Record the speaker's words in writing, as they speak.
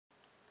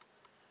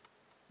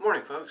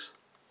Morning, folks.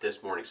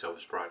 This morning's soap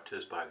is brought to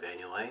us by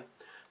Yulay.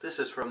 This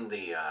is from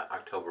the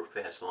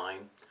Oktoberfest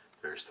line.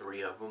 There's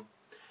 3 of them,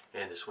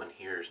 and this one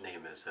here's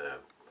name is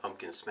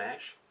Pumpkin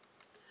Smash.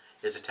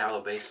 It's a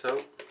tallow-based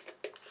soap.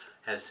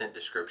 Has a scent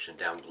description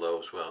down below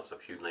as well as a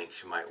few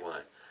links you might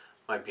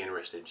be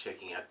interested in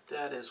checking out.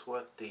 That is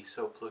what the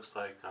soap looks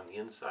like on the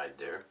inside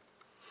there.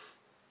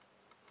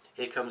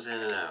 It comes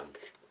in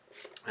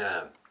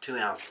a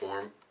 2-ounce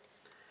form.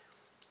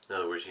 In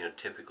other words,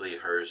 typically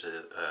hers,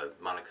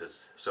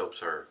 Monica's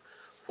soaps are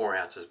 4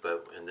 ounces,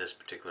 but in this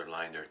particular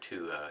line, they're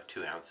 2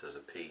 ounces a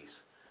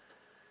piece.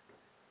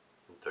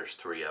 There's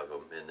 3 of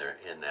them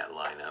in that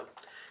lineup.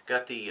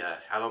 Got the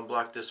alum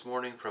block this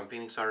morning from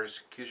Phoenix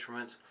Artist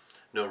Accoutrements.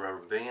 No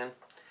rubber band.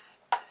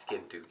 It's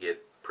getting to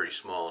get pretty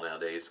small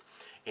nowadays.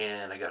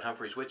 And I got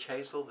Humphrey's Witch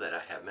Hazel that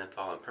I have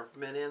menthol and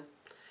peppermint in.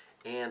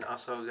 And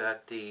also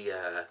got the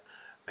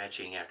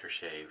matching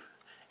aftershave.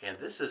 And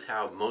this is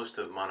how most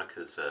of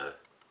Monica's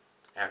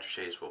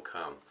aftershaves will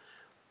come.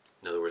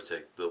 In other words,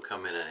 they'll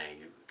come in a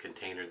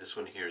container. This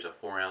one here is a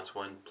 4-ounce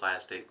one,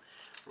 plastic,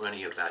 running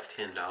you about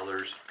 $10,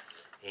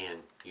 and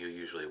you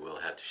usually will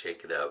have to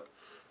shake it up.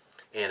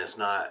 And it's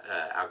not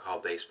alcohol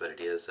based, but it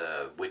is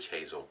witch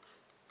hazel.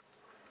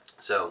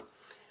 So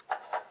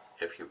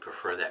if you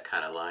prefer that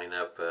kind of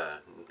lineup,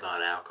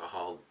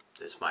 non-alcohol,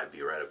 this might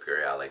be right up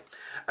your alley.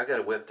 I've got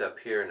it whipped up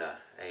here in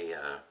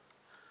a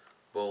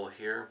bowl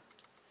here.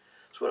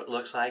 That's what it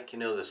looks like.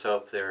 The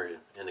soap there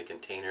in the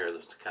container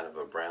is kind of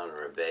a brown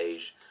or a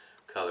beige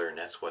color, and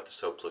that's what the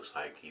soap looks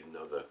like, even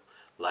though the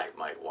light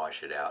might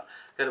wash it out.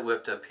 Got it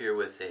whipped up here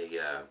with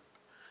a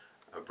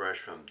brush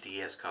from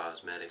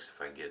Cosmetic, if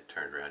I can get it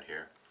turned around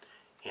here.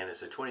 And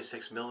it's a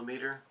 26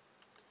 millimeter,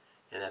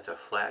 and that's a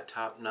flat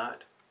top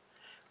knot.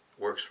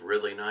 Works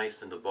really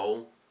nice in the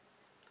bowl.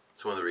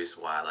 It's one of the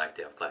reasons why I like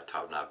that flat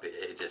top knot.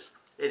 It just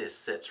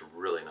sits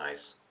really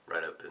nice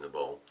right up in the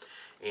bowl.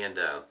 And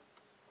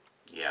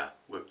yeah,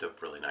 whipped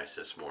up really nice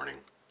this morning.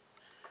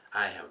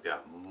 I have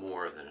got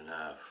more than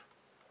enough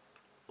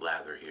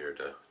lather here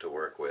to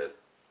work with.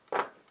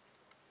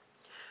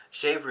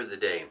 Shaver of the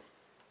day.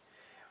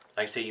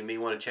 Like I say, you may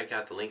want to check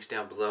out the links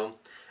down below.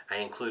 I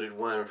included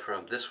one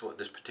from this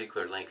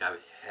particular link. I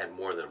had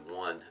more than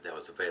one that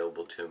was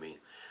available to me.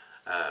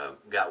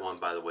 Got one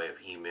by the way of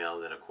email,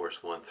 then of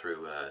course one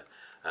through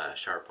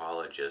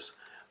Sharpologist.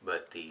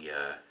 But the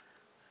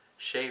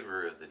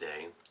shaver of the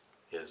day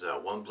is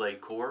ONEBLADE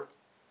Core.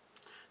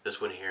 This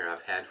one here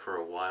I've had for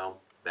a while,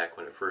 back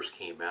when it first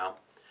came out.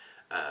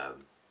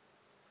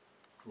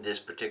 This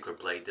particular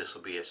blade, this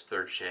will be its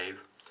 3rd shave.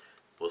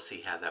 We'll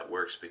see how that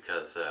works,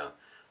 because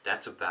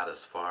that's about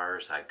as far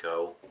as I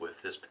go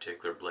with this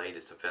particular blade.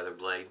 It's a feather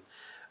blade.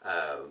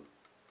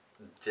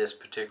 This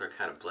particular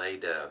kind of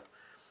blade,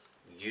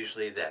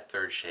 usually that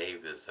 3rd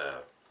shave is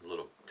a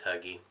little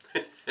tuggy.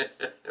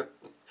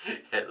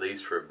 At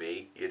least for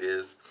me, it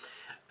is.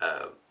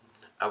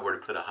 I were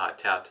to put a hot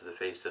towel to the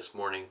face this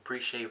morning.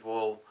 Preshave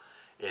oil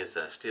is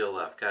still,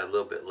 I've got a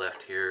little bit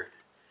left here,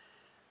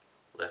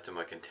 left in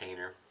my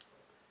container.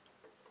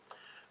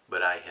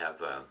 But I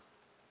have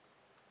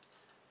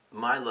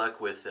my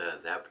luck with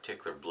that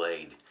particular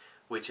blade,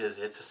 which is,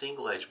 it's a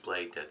single edge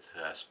blade that's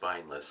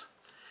spineless.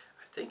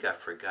 I think I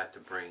forgot to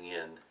bring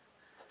in,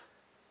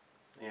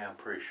 yeah, I'm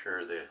pretty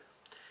sure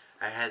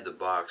I had the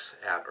box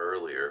out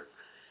earlier.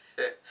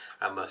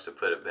 I must have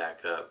put it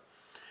back up,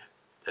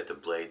 that the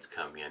blades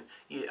come in.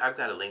 I've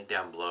got a link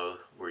down below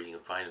where you can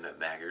find them at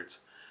Maggard's.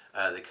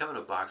 They come in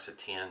a box of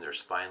 10. They're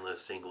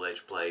spineless,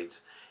 single-edge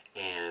blades,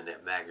 and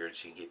at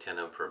Maggard's you can get 10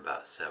 of them for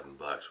about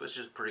 $7, which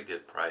is a pretty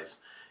good price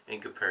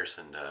in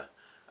comparison to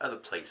other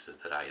places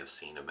that I have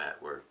seen them at,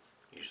 where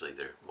usually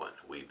they're wanting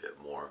a wee bit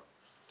more.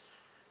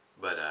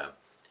 But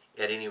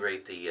at any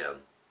rate, the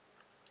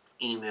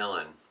email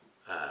and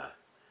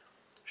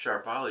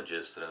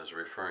Sharpologist that I was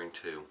referring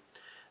to,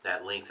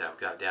 that link that I've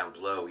got down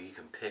below, you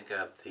can pick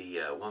up the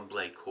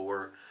ONEBLADE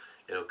Core.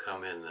 It'll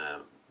come in the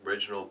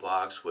original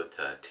box with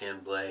 10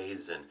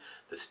 blades and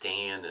the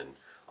stand and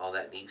all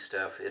that neat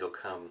stuff. It'll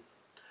come,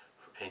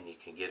 and you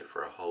can get it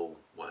for a whole,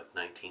 what,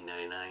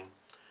 $19.99?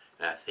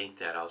 And I think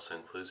that also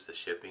includes the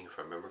shipping, if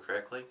I remember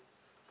correctly.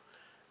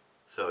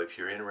 So if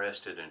you're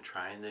interested in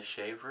trying this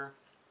shaver,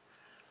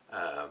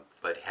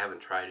 but haven't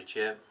tried it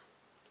yet,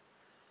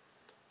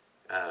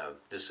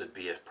 this would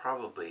be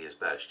probably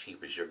about as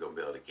cheap as you're going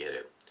to be able to get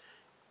it.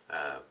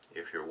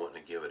 If you're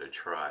wanting to give it a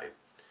try.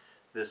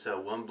 This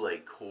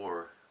ONEBLADE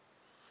Core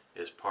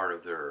is part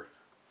of their,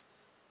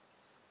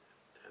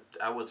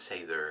 I would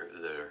say their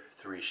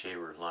 3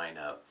 shaver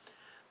lineup.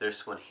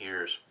 This one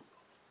here is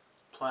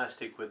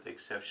plastic with the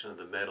exception of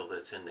the metal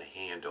that's in the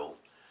handle.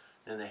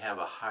 Then they have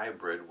a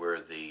hybrid where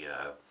the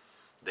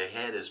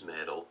head is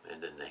metal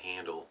and then the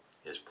handle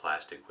is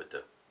plastic with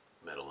the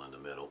metal in the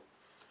middle.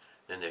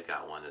 Then they've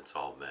got one that's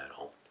all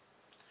metal.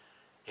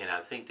 And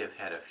I think they've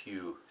had a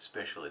few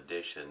special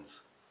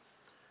editions,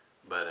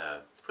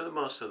 but for the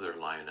most of their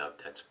lineup,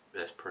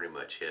 that's pretty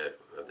much it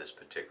of this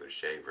particular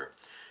shaver.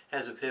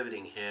 Has a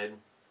pivoting head,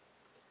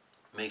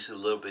 makes it a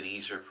little bit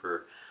easier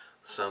for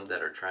some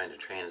that are trying to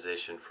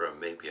transition from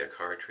maybe a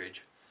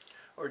cartridge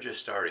or just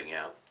starting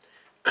out.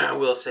 I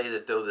will say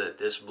that though that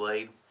this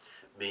blade,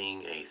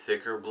 being a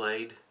thicker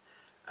blade,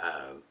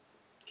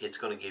 it's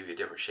going to give you a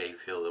different shave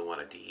feel than what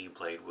a DE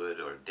blade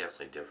would, or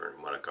definitely different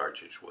than what a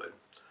cartridge would.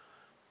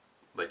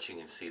 But you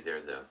can see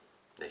there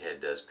the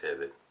head does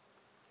pivot.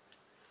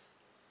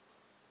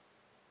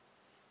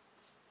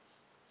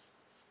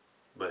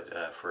 But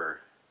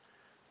for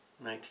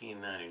 $19.99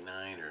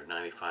 or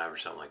 $95 or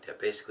something like that,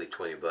 basically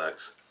 20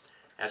 bucks,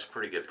 that's a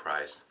pretty good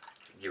price.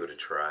 Give it a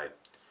try.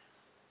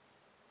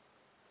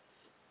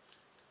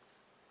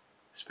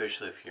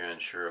 Especially if you're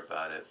unsure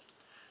about it.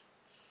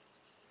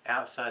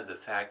 Outside the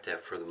fact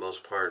that for the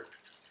most part,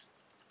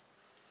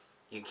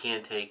 you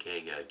can take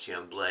a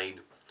gem blade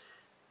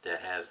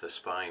that has the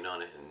spine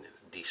on it and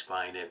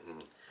despine it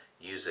and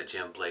use a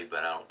gem blade,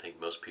 but I don't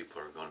think most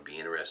people are going to be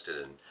interested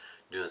in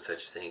doing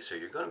such a thing. So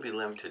you're going to be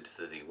limited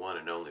to the one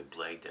and only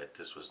blade that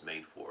this was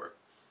made for.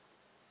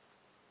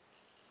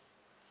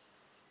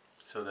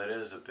 So that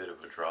is a bit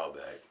of a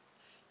drawback.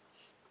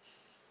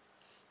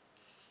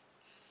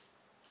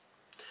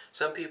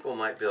 Some people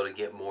might be able to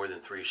get more than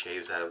 3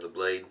 shaves out of the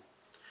blade.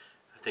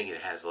 I think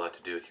it has a lot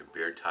to do with your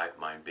beard type,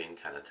 mine being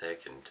kind of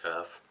thick and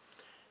tough.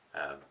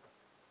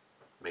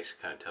 Makes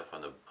it kind of tough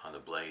on the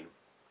blade.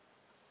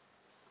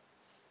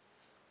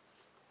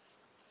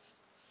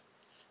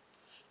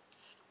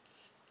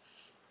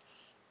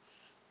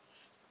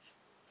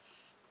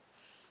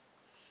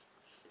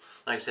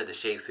 Like I said, the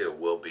shave feel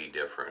will be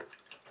different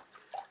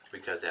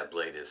because that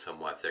blade is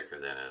somewhat thicker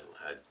than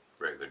a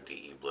regular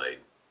DE blade.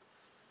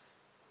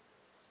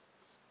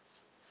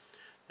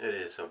 It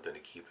is something to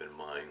keep in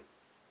mind.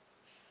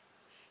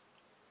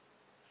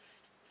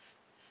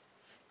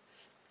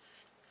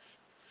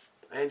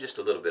 And just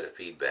a little bit of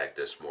feedback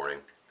this morning,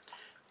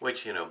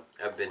 which, you know,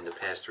 I've been the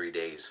past 3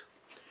 days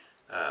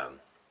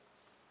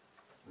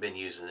been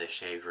using this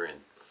shaver, and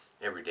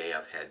every day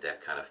I've had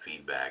that kind of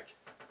feedback.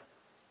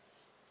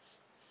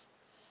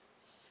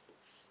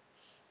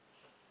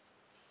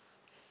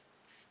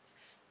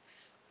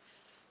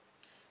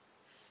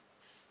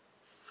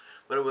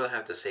 But I will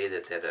have to say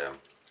that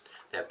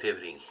that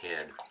pivoting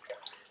head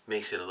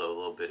makes it a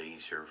little bit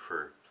easier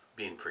for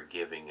being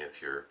forgiving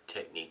if your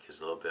technique is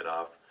a little bit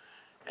off,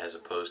 as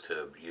opposed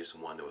to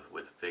using one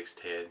with a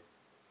fixed head.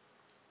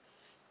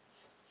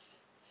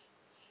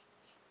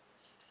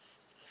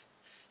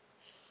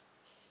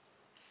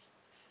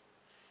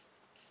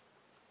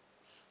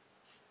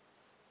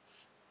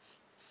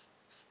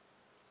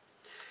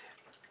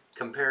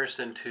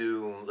 Comparison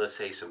to, let's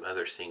say, some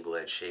other single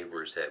edge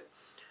shavers that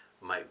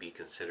might be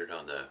considered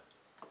on the,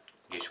 I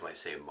guess you might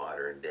say,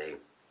 modern day.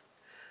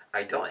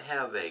 I don't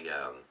have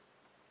a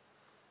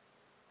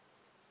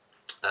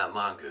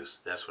mongoose.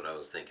 That's what I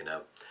was thinking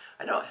of.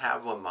 I don't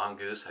have one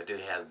mongoose. I do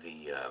have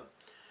the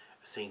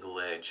single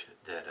edge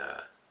that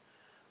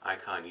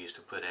Icon used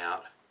to put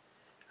out.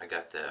 I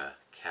got the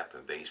cap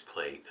and base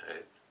plate. I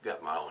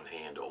got my own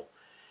handle,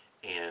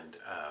 and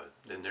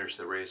then there's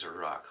the Razor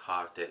Rock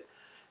Hawk that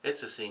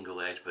it's a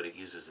single edge, but it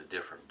uses a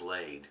different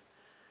blade,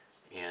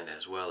 and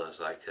as well as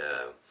like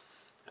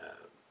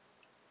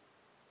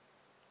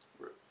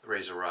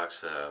Razor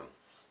Rock's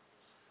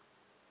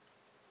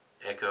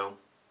Eco,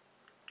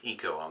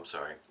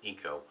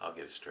 I'll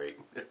get it straight.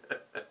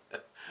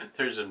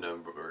 There's a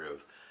number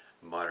of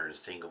modern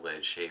single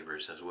edge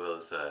shavers, as well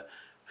as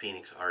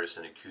Phoenix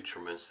Artisan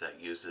Accoutrements that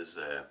uses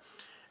a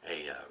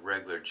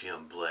regular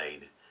gem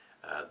blade.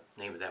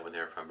 Name of that one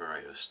there, if I remember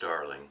right, was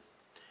Stirling.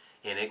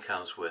 And it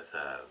comes with,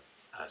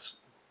 I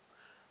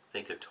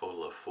think, a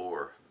total of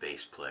 4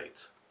 base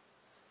plates.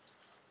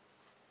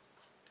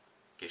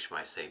 Guess you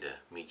might say to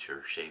meet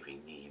your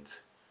shaving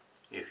needs,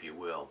 if you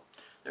will.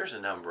 There's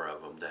a number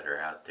of them that are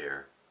out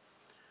there.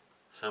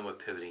 Some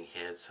with pivoting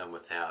heads, some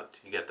without.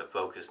 You got the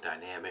Focus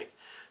Dynamic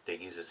that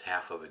uses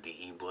half of a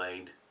DE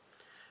blade.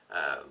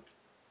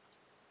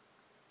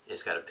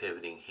 It's got a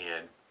pivoting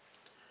head.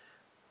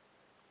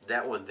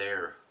 That one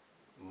there,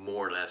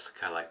 more or less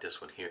kind of like this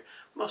one here.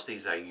 Most of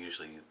these I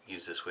usually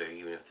use this way,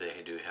 even if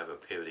they do have a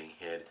pivoting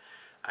head.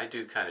 I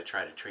do kind of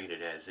try to treat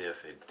it as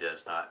if it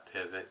does not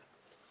pivot.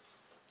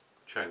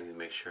 Trying to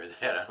make sure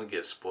that I don't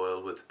get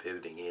spoiled with the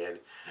pivoting head.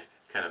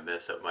 Kind of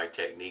mess up my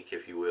technique,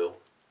 if you will,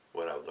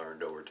 what I've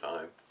learned over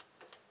time.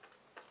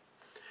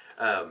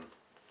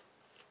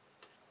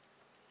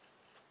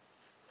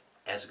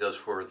 As it goes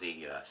for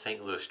the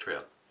St. Louis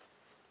trip,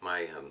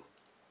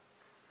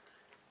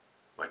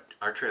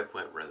 our trip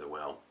went rather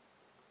well.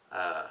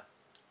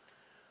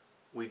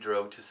 We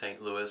drove to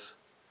St. Louis,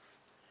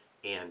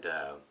 and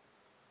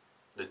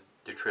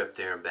the trip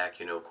there and back,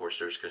 you know, of course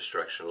there's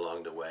construction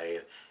along the way.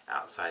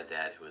 Outside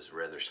that, it was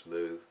rather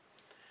smooth.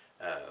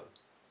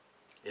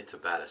 It's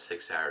about a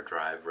 6-hour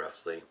drive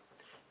roughly,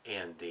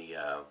 and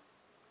the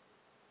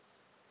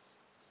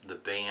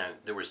band,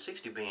 there were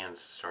 60 bands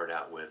to start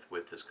out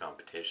with this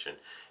competition.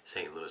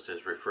 St. Louis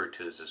is referred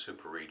to as the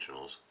Super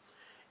Regionals,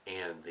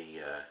 and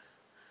there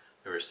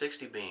were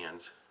 60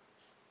 bands,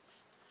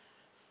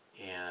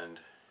 and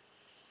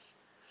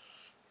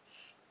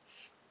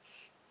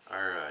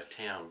our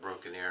town,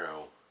 Broken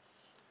Arrow,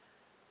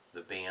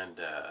 the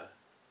band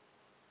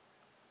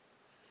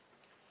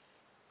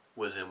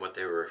was in what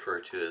they were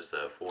referred to as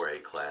the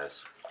 4A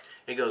class.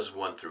 It goes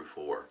 1 through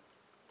 4,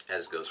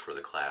 as goes for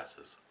the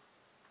classes.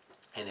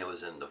 And it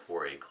was in the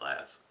 4A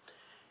class.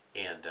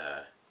 And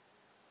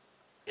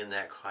in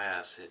that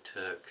class, it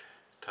took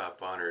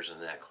top honors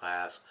in that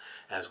class,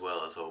 as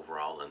well as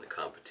overall in the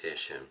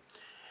competition.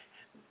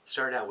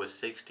 Started out with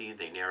 60,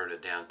 they narrowed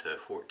it down to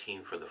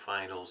 14 for the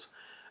finals.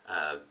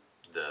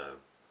 The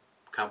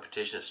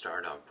competition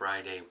started on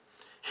Friday.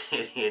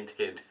 It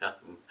ended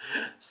on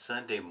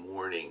Sunday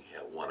morning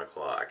at 1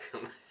 o'clock.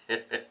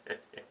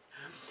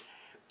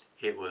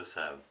 It was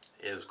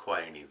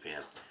quite an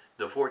event.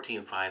 The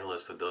 14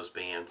 finalists of those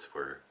bands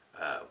were,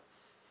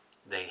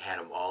 they had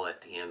them all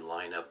at the end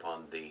line up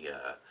on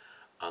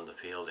the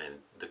field, and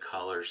the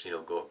colors, you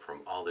know, go up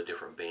from all the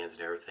different bands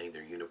and everything,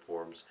 their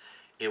uniforms.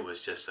 It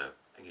was just a,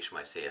 I guess you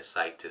might say, a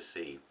sight to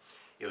see.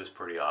 It was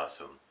pretty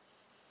awesome.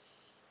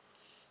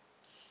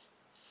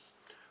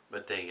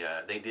 But they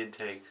did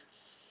take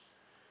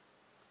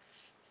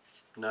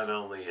not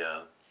only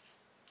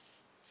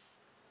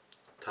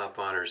top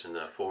honors in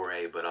the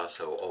 4A, but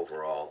also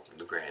overall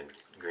the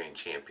grand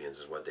champions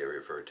is what they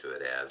referred to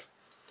it as.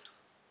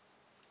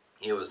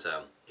 It was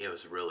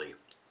really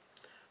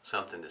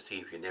something to see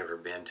if you've never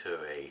been to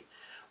a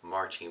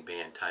marching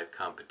band type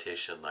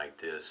competition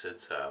like this.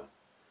 It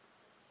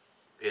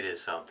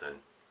is something.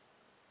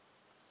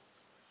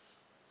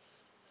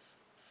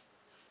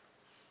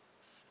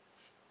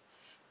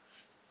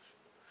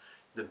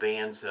 The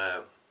bands,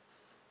 I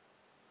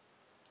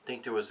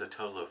think there was a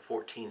total of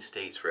 14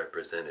 states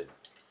represented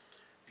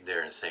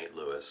there in St.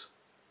 Louis.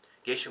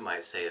 I guess you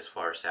might say as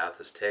far south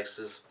as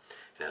Texas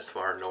and as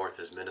far north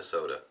as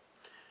Minnesota.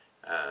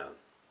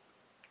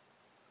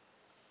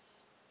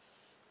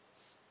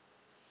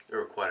 There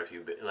were quite a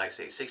few, like I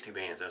say, 60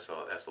 bands, that's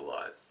a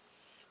lot.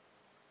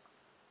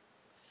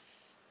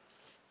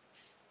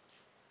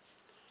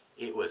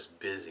 It was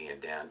busy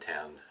in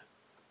downtown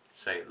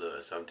St.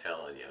 Louis, I'm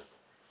telling you.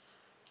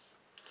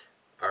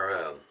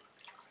 I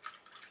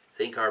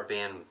think our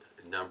band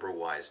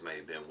number-wise may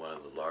have been one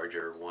of the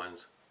larger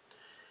ones.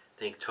 I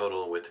think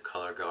total with the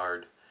color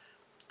guard,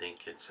 I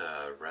think it's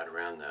right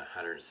around the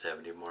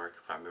 170 mark,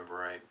 if I remember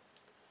right.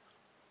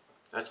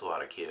 That's a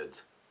lot of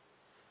kids.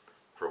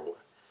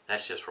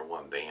 That's just for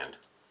one band.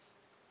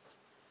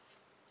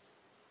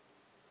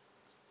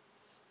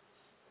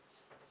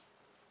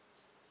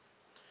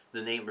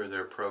 The name of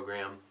their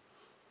program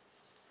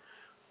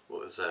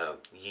was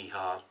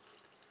Yeehaw.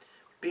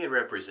 Being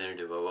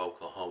representative of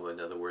Oklahoma, in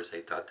other words,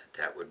 they thought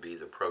that would be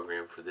the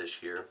program for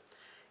this year.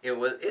 It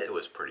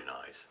was pretty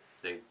nice.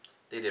 They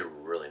did a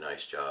really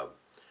nice job.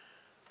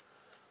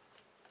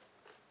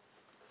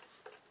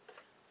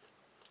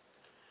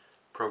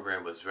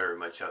 Program was very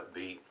much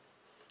upbeat.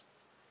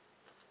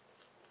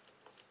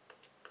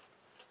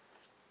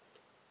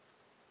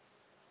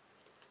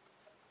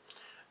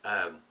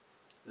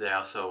 They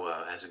also,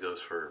 as it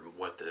goes for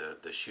what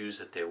the shoes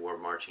that they wore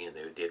marching in,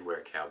 they did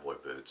wear cowboy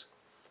boots.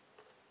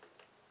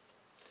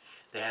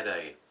 They had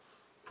a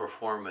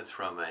performance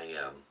from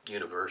a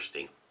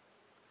university,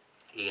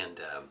 and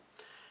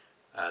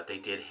they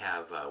did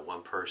have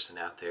one person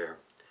out there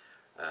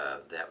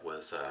that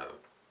was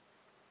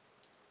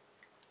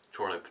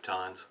twirling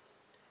batons,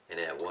 and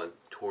at one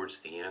towards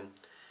the end,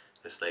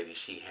 this lady,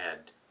 she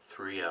had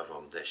 3 of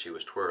them that she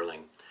was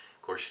twirling.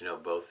 Of course, you know,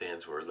 both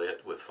ends were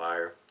lit with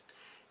fire.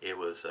 It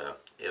was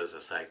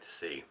a sight to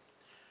see.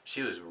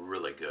 She was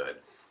really good.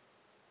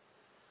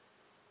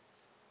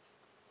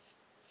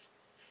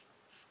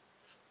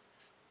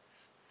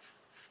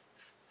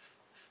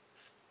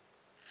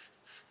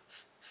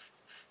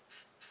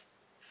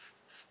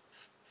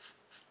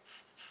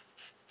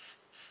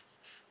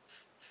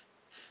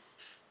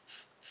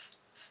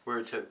 Where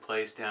it took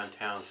place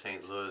downtown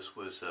St. Louis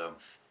was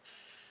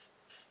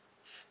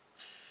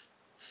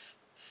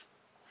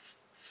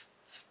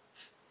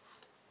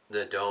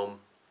the Dome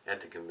at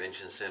the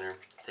Convention Center.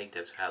 I think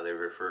that's how they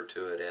refer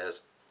to it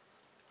as.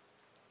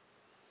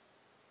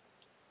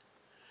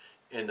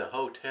 And the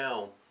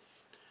hotel,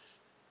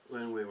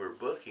 when we were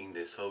booking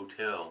this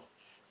hotel,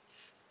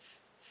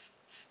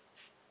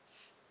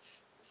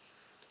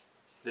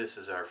 this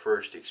is our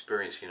first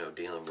experience, you know,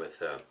 dealing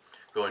with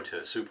going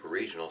to a super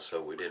regional, so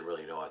we didn't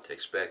really know what to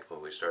expect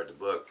when we started to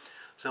book.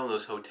 Some of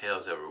those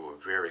hotels that were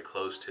very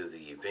close to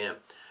the event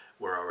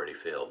were already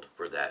filled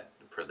for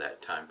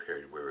that time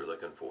period we were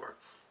looking for.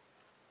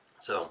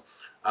 So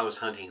I was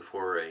hunting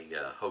for a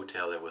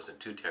hotel that wasn't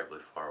too terribly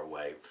far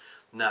away,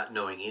 not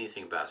knowing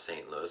anything about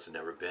St. Louis, had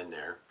never been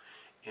there,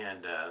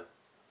 and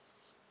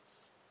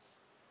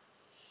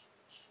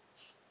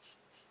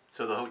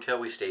so the hotel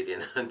we stayed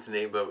in, the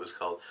name of it was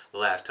called The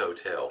Last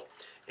Hotel.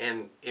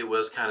 And it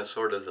was kind of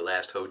sort of the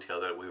last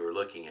hotel that we were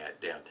looking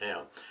at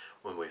downtown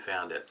when we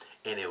found it.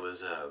 And it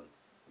was,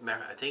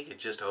 I think it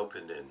just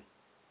opened in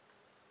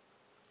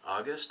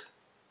August,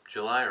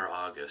 July or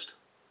August.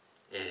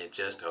 And it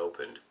just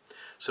opened.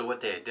 So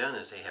what they had done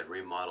is they had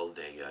remodeled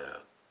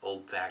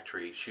old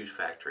factory, shoes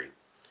factory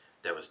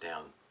that was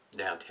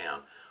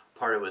downtown.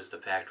 Part of it was the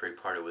factory,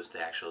 part of it was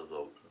the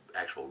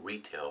actual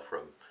retail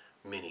from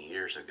many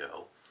years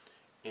ago,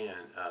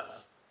 and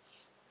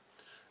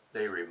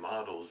they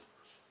remodeled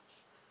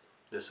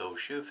this old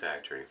shoe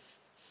factory.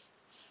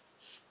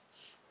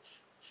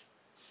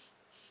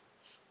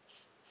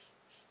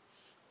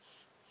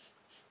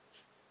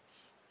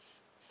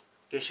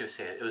 I guess you would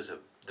say it was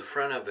the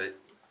front of it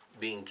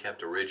being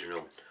kept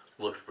original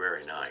looked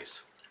very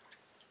nice.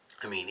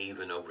 I mean,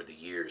 even over the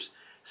years,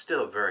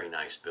 still a very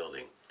nice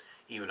building.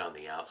 Even on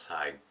the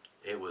outside,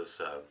 it was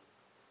a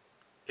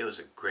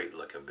great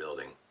looking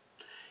building.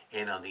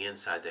 And on the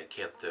inside, that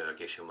kept I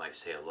guess you might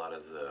say, a lot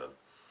of the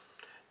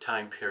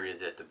time period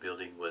that the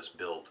building was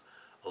built.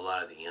 A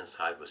lot of the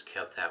inside was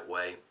kept that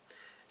way,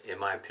 in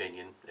my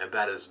opinion,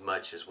 about as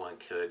much as one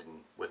could, and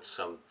with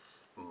some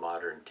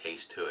modern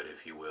taste to it,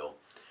 if you will.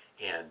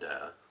 And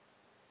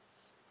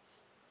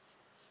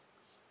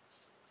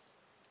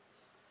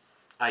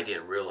I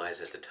didn't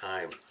realize at the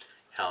time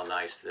how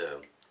nice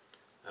the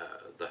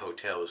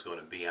hotel was going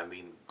to be. I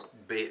mean,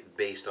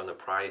 based on the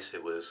price,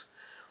 it was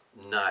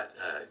not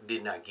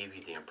did not give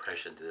you the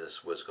impression that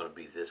this was going to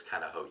be this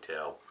kind of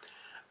hotel.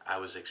 I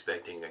was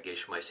expecting, I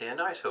guess you might say, a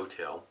nice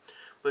hotel,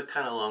 but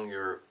kind of along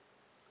your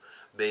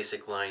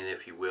basic line,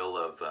 if you will,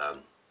 of,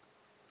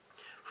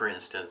 for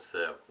instance,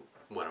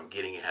 what I'm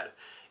getting at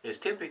is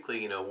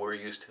typically, you know, we're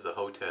used to the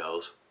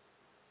hotels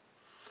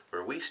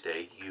where we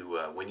stay. You,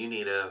 when you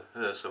need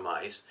some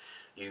ice,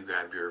 you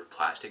grab your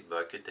plastic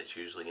bucket that's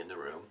usually in the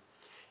room,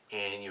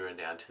 and you run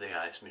down to the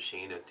ice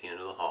machine at the end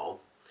of the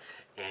hall,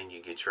 and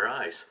you get your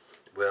ice.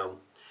 Well,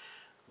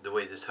 the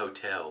way this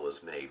hotel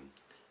was made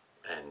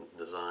and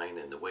designed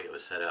and the way it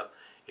was set up,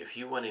 if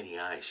you want any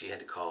ice, you had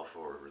to call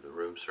for the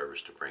room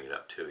service to bring it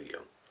up to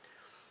you.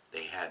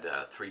 They had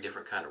 3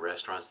 different kind of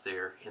restaurants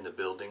there in the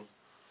building,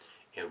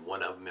 and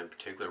one of them in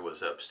particular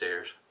was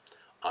upstairs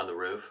on the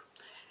roof.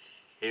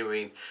 I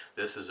mean,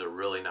 this is a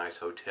really nice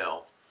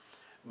hotel,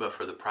 but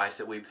for the price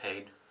that we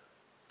paid,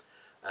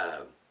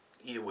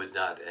 you would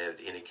not have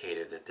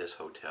indicated that this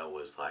hotel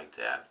was like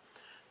that.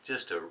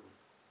 Just a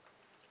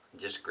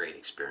great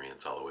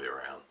experience all the way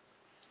around.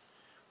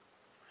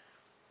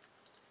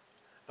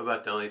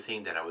 About the only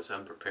thing that I was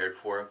unprepared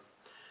for,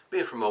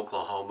 being from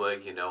Oklahoma,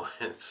 you know,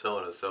 and so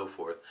on and so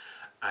forth,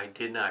 I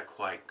did not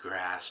quite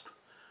grasp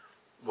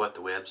what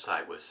the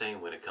website was saying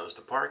when it comes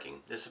to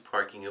parking. This is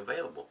parking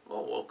available.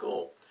 Oh, well,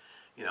 cool.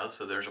 You know,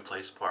 so there's a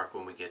place to park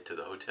when we get to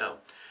the hotel.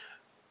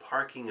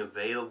 Parking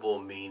available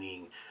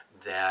meaning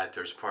that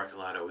there's a parking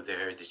lot over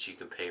there that you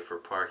can pay for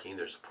parking.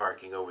 There's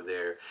parking over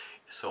there,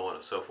 so on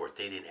and so forth.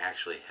 They didn't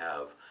actually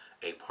have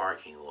a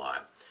parking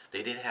lot.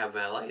 They did have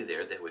valet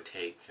there that would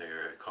take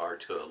your car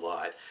to a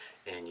lot,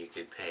 and you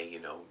could pay, you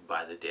know,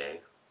 by the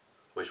day,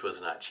 which was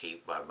not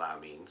cheap by my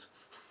means.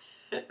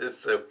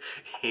 So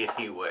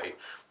anyway,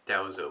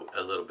 that was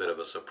a little bit of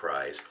a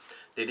surprise.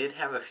 They did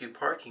have a few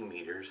parking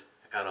meters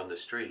out on the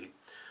street,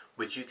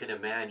 but you can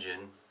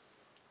imagine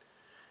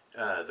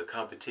the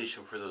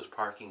competition for those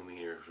parking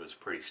meters was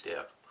pretty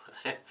stiff,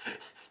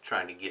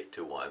 trying to get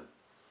to one.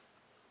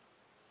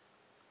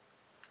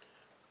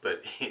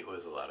 But it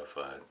was a lot of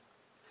fun.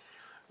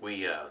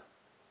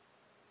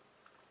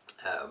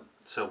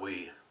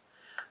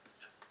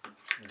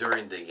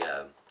 During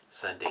the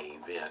Sunday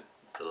event,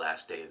 the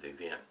last day of the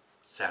event,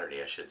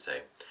 Saturday I should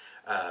say,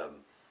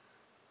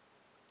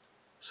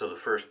 so the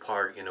first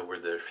part, you know, where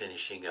they're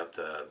finishing up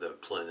the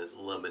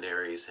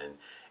preliminaries,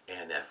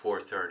 and at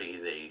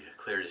 4:30 they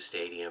clear the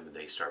stadium and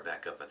they start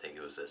back up. I think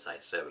it was at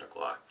like 7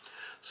 o'clock.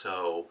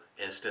 So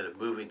instead of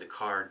moving the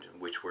car,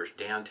 which was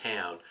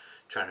downtown,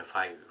 trying to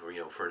fight, you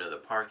know, for another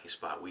parking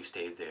spot, we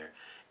stayed there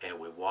and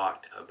we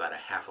walked about a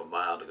half a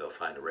mile to go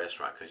find a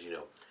restaurant, because, you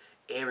know,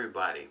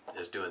 everybody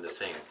is doing the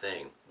same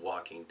thing,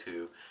 walking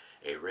to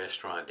a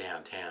restaurant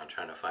downtown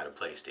trying to find a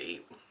place to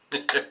eat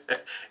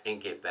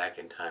and get back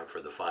in time for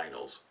the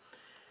finals.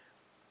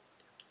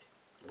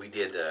 We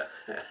did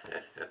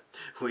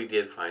we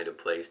did find a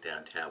place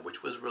downtown,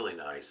 which was really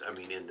nice. I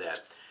mean, in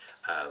that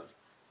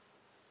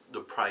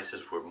the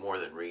prices were more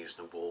than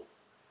reasonable,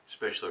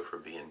 especially for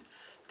being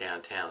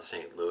downtown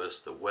St. Louis.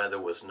 The weather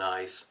was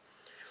nice.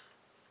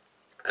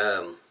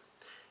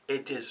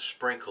 It did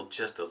sprinkle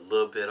just a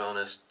little bit on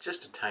us,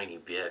 just a tiny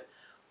bit.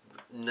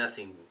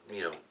 Nothing,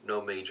 you know,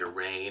 no major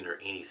rain or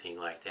anything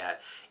like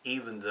that,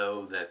 even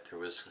though that there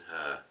was,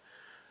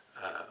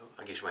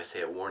 I guess you might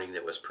say, a warning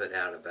that was put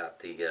out about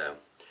the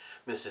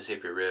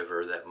Mississippi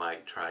River that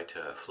might try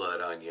to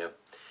flood on you.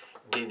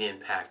 Didn't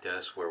impact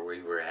us where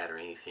we were at or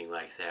anything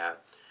like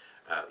that.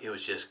 It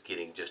was just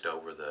getting just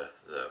over the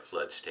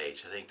flood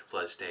stage. I think the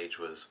flood stage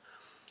was,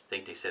 I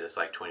think they said it's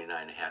like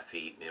 29.5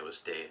 feet, and it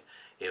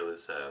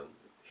was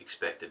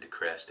expected to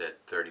crest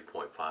at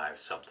 30.5,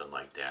 something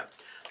like that.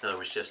 In other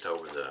words, just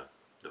over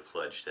the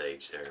flood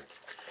stage there.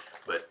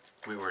 But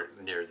we weren't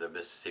near the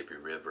Mississippi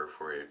River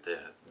for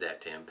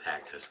that to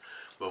impact us.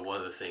 But one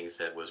of the things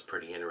that was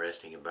pretty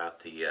interesting about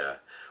the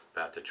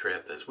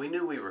trip is we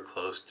knew we were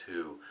close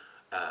to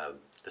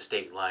the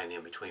state line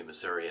in between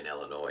Missouri and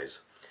Illinois.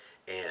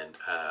 And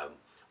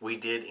we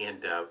did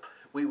end up,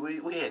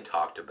 we had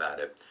talked about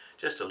it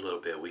just a little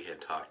bit. We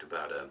had talked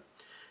about,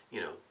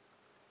 you know,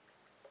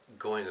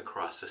 going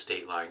across the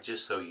state line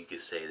just so you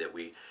could say that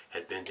we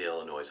had been to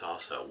Illinois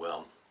also.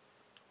 Well,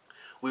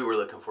 we were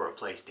looking for a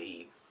place to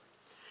eat.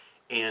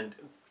 And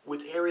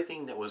with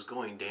everything that was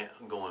going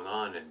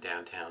on in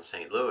downtown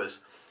St. Louis,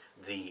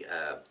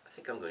 I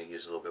think I'm going to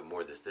use a little bit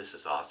more of this. This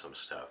is awesome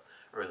stuff.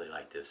 I really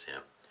like this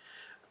hemp.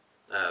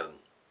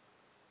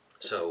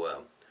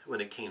 When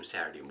it came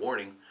Saturday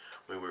morning,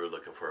 when we were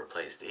looking for a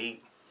place to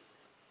eat,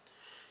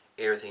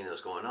 everything that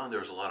was going on, there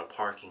was a lot of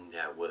parking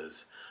that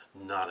was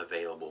not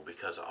available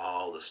because of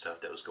all the stuff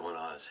that was going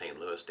on in St.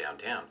 Louis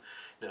downtown.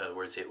 In other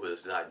words, it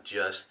was not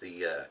just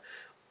the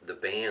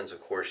bands,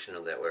 of course, you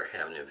know, that were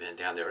having an event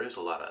down there. There's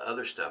a lot of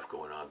other stuff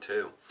going on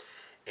too.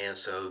 And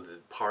so the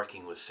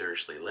parking was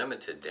seriously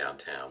limited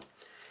downtown.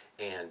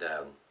 And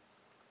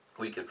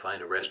we could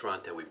find a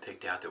restaurant that we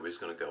picked out that we was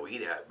going to go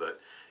eat at, but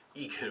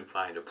you couldn't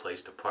find a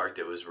place to park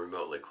that was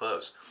remotely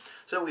close.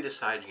 So we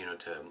decided, you know,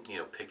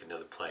 to pick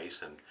another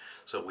place, and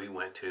so we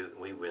went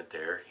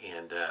there,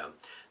 and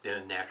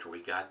then after we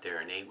got there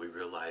and ate, we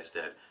realized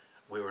that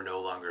we were no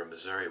longer in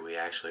Missouri. We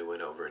actually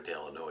went over into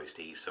Illinois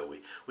to eat, so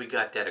we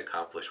got that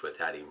accomplished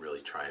without even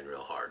really trying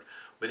real hard.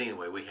 But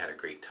anyway, we had a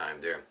great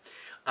time there.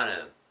 On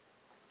a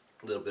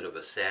little bit of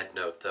a sad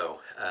note,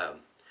 though,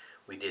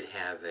 we did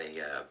have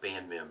a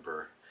band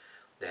member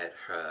that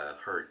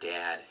her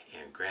dad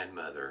and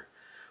grandmother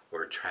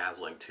were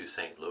traveling to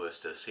St. Louis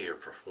to see her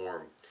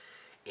perform,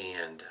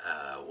 and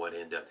what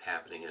ended up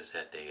happening is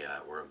that they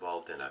were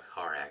involved in a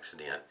car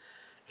accident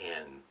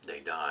and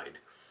they died.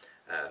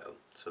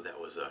 So that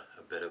was a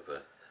bit of a,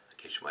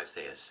 I guess you might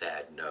say, a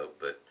sad note,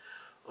 but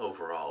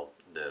overall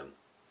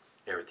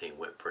everything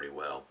went pretty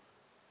well.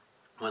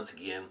 Once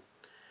again,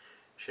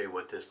 show you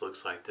what this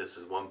looks like. This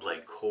is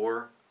ONEBLADE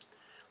Core.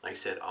 Like I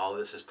said, all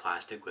this is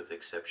plastic with the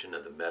exception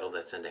of the metal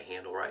that's in the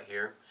handle right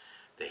here.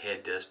 The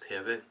head does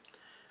pivot.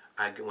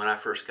 When I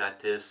first got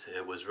this,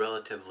 it was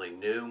relatively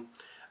new.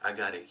 I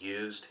got it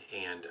used,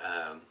 and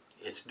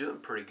it's doing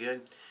pretty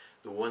good.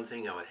 The one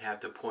thing I would have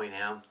to point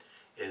out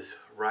is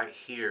right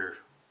here,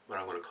 what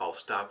I'm going to call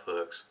stop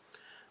hooks.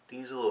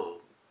 These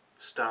little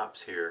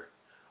stops here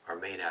are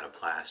made out of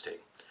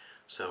plastic.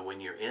 So when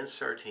you're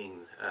inserting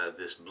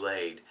this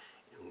blade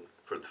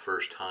for the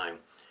first time,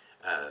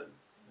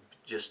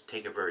 just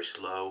take it very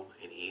slow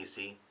and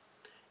easy,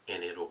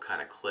 and it'll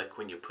kind of click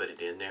when you put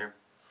it in there.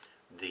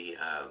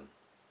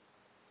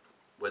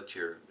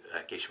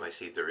 I guess you might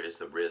see there is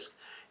the risk,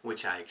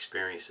 which I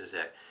experienced, is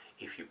that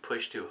if you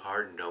push too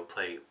hard and don't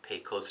pay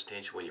close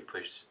attention when you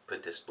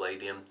put this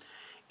blade in,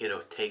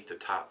 it'll take the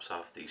tops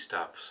off these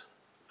stops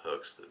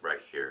hooks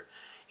right here,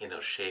 and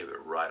it'll shave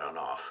it right on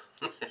off.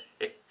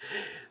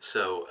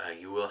 So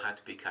you will have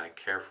to be kind of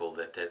careful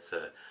that that's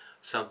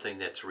something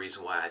that's the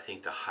reason why I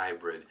think the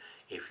hybrid,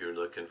 if you're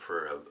looking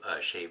for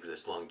a shaver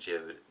that's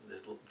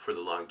for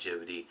the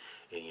longevity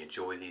and you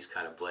enjoy these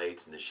kind of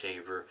blades and the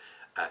shaver,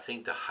 I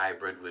think the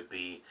hybrid would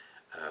be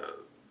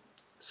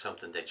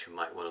something that you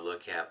might want to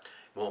look at.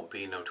 It won't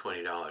be no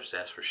 $20,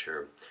 that's for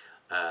sure.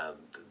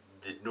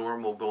 The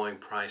normal going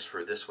price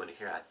for this one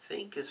here, I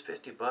think, is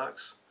 50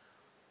 bucks.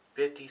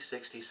 50,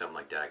 60, something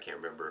like that. I can't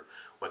remember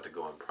what the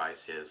going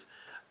price is.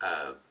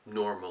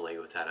 Normally,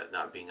 without it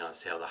not being on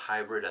sale. The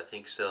hybrid, I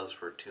think, sells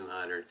for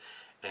 200,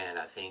 and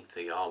I think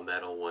the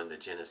all-metal one, the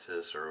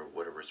Genesis, or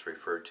whatever it's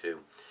referred to,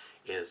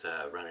 is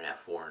running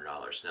at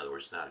 $400. In other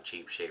words, not a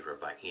cheap shaver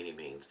by any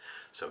means.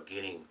 So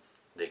getting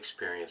the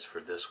experience for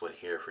this one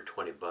here for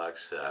 20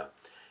 bucks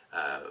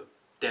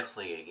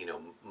definitely, you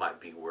know, might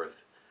be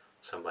worth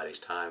somebody's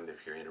time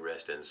if you're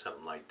interested in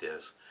something like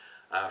this.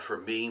 For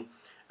me,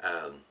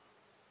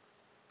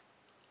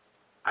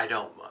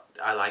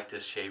 I like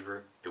this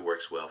shaver. It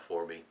works well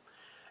for me.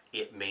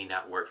 It may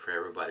not work for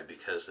everybody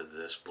because of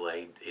this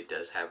blade. It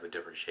does have a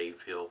different shave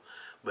feel,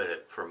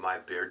 but for my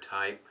beard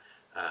type,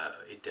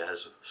 it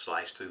does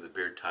slice through the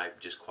beard type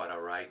just quite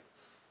alright.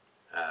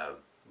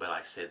 But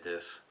like I said,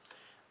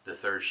 the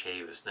third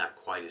shave is not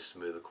quite as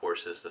smooth, of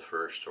course, as the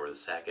first or the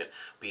second.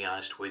 Be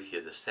honest with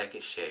you, the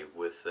second shave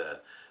with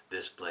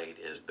this blade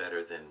is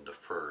better than the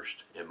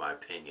first, in my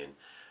opinion.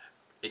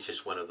 It's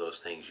just one of those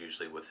things.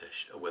 Usually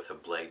with a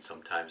blade,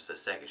 sometimes the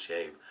second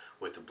shave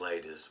with the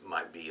blade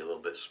might be a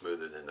little bit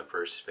smoother than the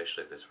first,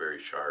 especially if it's very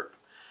sharp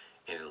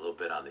and a little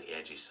bit on the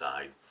edgy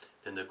side.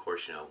 Then of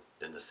course, you know,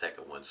 then the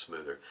second one's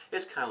smoother.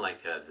 It's kind of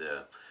like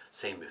the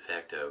same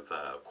effect of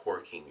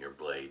corking your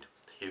blade,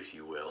 if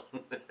you will,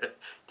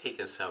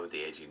 taking some of the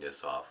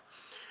edginess off.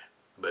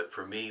 But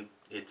for me,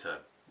 it's a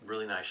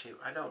really nice shave.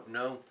 I don't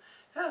know.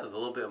 A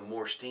little bit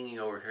more stinging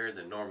over here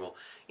than normal.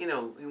 You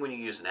know, when you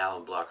use an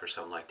Allen block or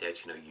something like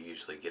that, you know, you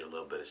usually get a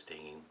little bit of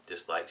stinging,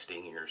 just like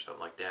stinging or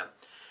something like that.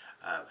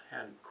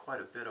 Had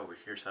quite a bit over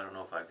here, so I don't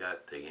know if I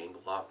got the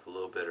angle off a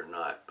little bit or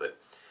not. But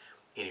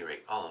at any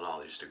rate, all in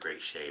all, just a great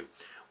shave.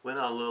 Went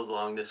on a little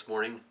long this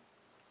morning.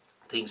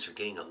 Things are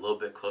getting a little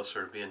bit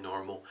closer to being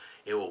normal.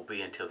 It will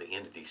be until the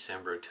end of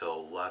December until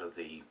a lot of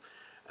the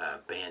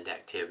band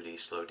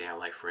activities slow down.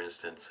 Like for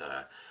instance,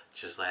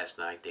 just last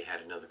night they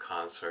had another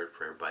concert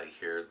for everybody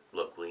here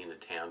locally in the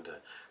town to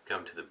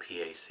come to the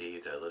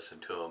PAC to listen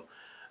to them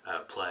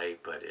play,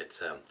 but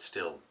it's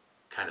still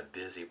kind of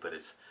busy, but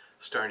it's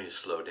starting to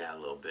slow down a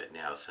little bit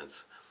now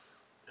since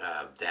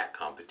that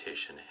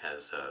competition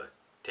has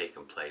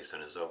taken place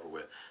and is over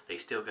with. They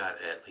still got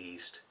at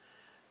least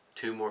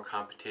 2 more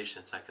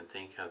competitions I can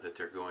think of that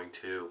they're going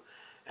to,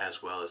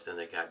 as well as then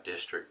they got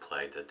district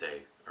play that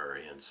they are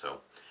in.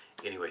 So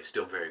anyway,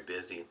 still very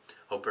busy.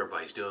 Hope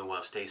everybody's doing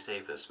well. Stay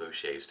safe and smooth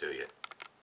shaves to you.